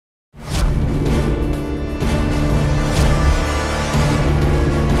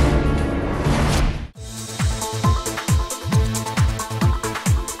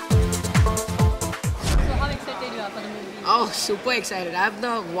super excited. I'm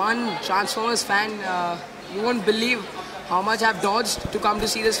the one Transformers fan. You won't believe how much I've dodged to come to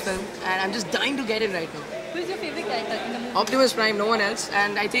see this film, and I'm just dying to get it right now. Who is your favorite character in the movie? Optimus Prime, no one else.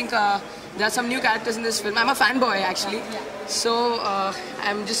 And I think there are some new characters in this film. I'm a fanboy actually. So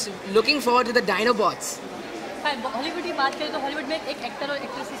I'm just looking forward to the Dinobots. Hollywood की बात करें तो Hollywood में एक actor और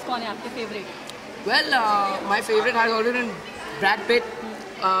actresses कौन है आपके favourite? Well, my favorite has always been Brad Pitt,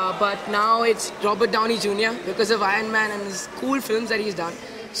 but now it's Robert Downey Jr. because of Iron Man and his cool films that he's done.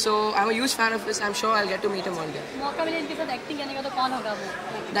 So I'm a huge fan of his. I'm sure I'll get to meet him one day. मौका मिले इनके साथ acting करने का तो कौन होगा वो?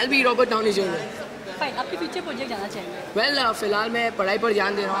 That'll be Robert Downey Jr. Fine, आपके फ्यूचर प्रोजेक्ट जाना चाहिए? Well, फिलहाल मैं पढ़ाई पर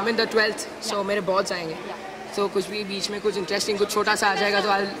ध्यान दे रहा हूँ. I'm in the 12th, so मेरे बहुत आएंगे. So कुछ भी बीच में कुछ इंटरेस्टिंग कुछ छोटा सा आ जाएगा तो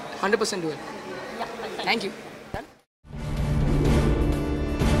I'll 100% do it. Thank you.